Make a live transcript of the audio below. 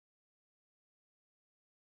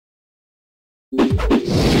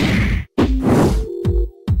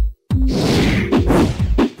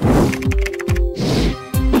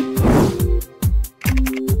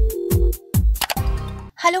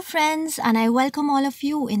Hello friends, and I welcome all of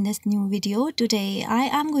you in this new video. Today I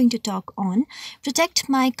am going to talk on Protect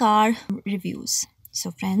My Car reviews.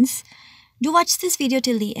 So friends, do watch this video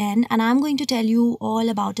till the end and I'm going to tell you all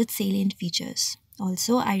about its salient features.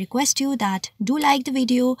 Also, I request you that do like the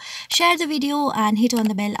video, share the video and hit on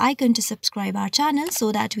the bell icon to subscribe our channel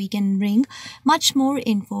so that we can bring much more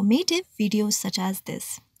informative videos such as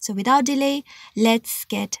this. So without delay, let's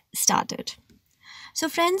get started. So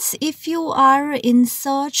friends, if you are in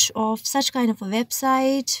search of such kind of a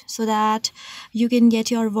website so that you can get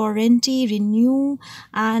your warranty renew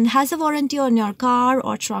and has the warranty on your car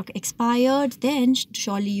or truck expired, then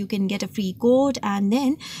surely you can get a free quote and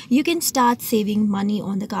then you can start saving money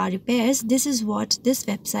on the car repairs. This is what this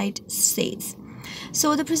website says.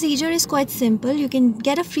 So the procedure is quite simple. You can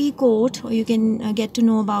get a free quote or you can get to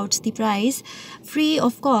know about the price free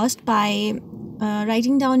of cost by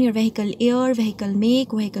writing down your vehicle year, vehicle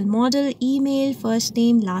make, vehicle model, email, first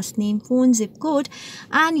name, last name, phone, zip code,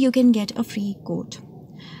 and you can get a free quote.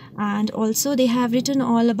 And also they have written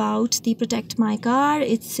all about the Protect My Car.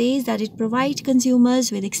 It says that it provides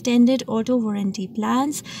consumers with extended auto warranty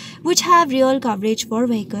plans which have real coverage for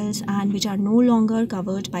vehicles and which are no longer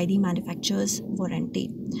covered by the manufacturer's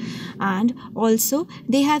warranty. And also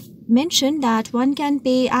they have mentioned that one can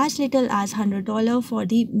pay as little as $100 for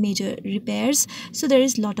the major repairs, so there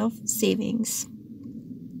is a lot of savings.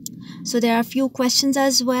 So there are a few questions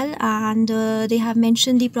as well, and they have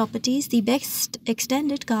mentioned the properties. The best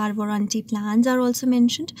extended car warranty plans are also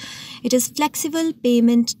mentioned. It is flexible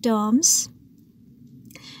payment terms.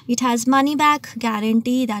 It has money back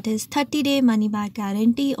guarantee, that is 30-day money back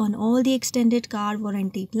guarantee on all the extended car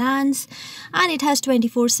warranty plans, and it has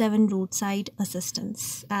 24/7 roadside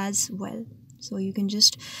assistance as well. So you can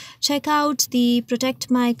just check out the Protect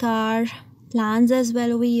My Car plans as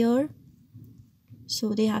well over here.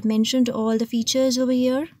 So they have mentioned all the features over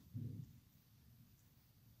here.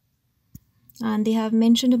 And they have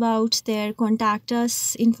mentioned about their contact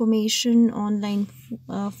us information, online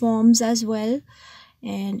forms as well.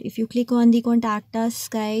 And if you click on the contact us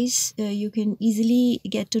guys, you can easily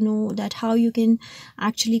get to know that how you can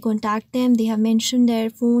actually contact them. They have mentioned their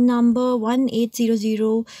phone number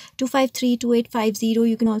 1-800-253-2850.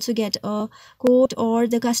 You can also get a quote, or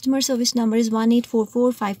the customer service number is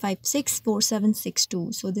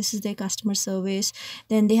 1-844-556-4762. So this is their customer service.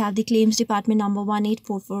 Then they have the claims department number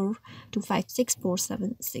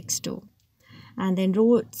 1-844-256-4762. And then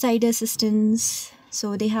roadside assistance.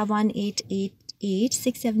 So they have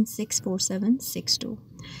 1-888-676-4762.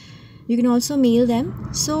 You can also mail them.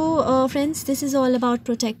 So friends, this is all about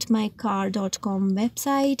protectmycar.com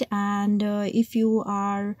website, and if you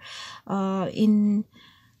are in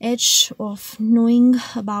edge of knowing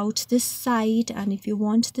about this site and if you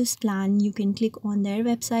want this plan, you can click on their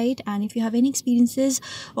website. And if you have any experiences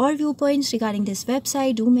or viewpoints regarding this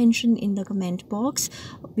website, do mention in the comment box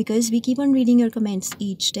because we keep on reading your comments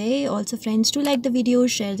each day. Also friends, do like the video,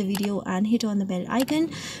 share the video and hit on the bell icon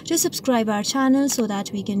to subscribe our channel so that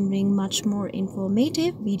we can bring much more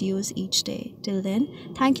informative videos each day. Till then,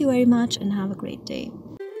 thank you very much and have a great day.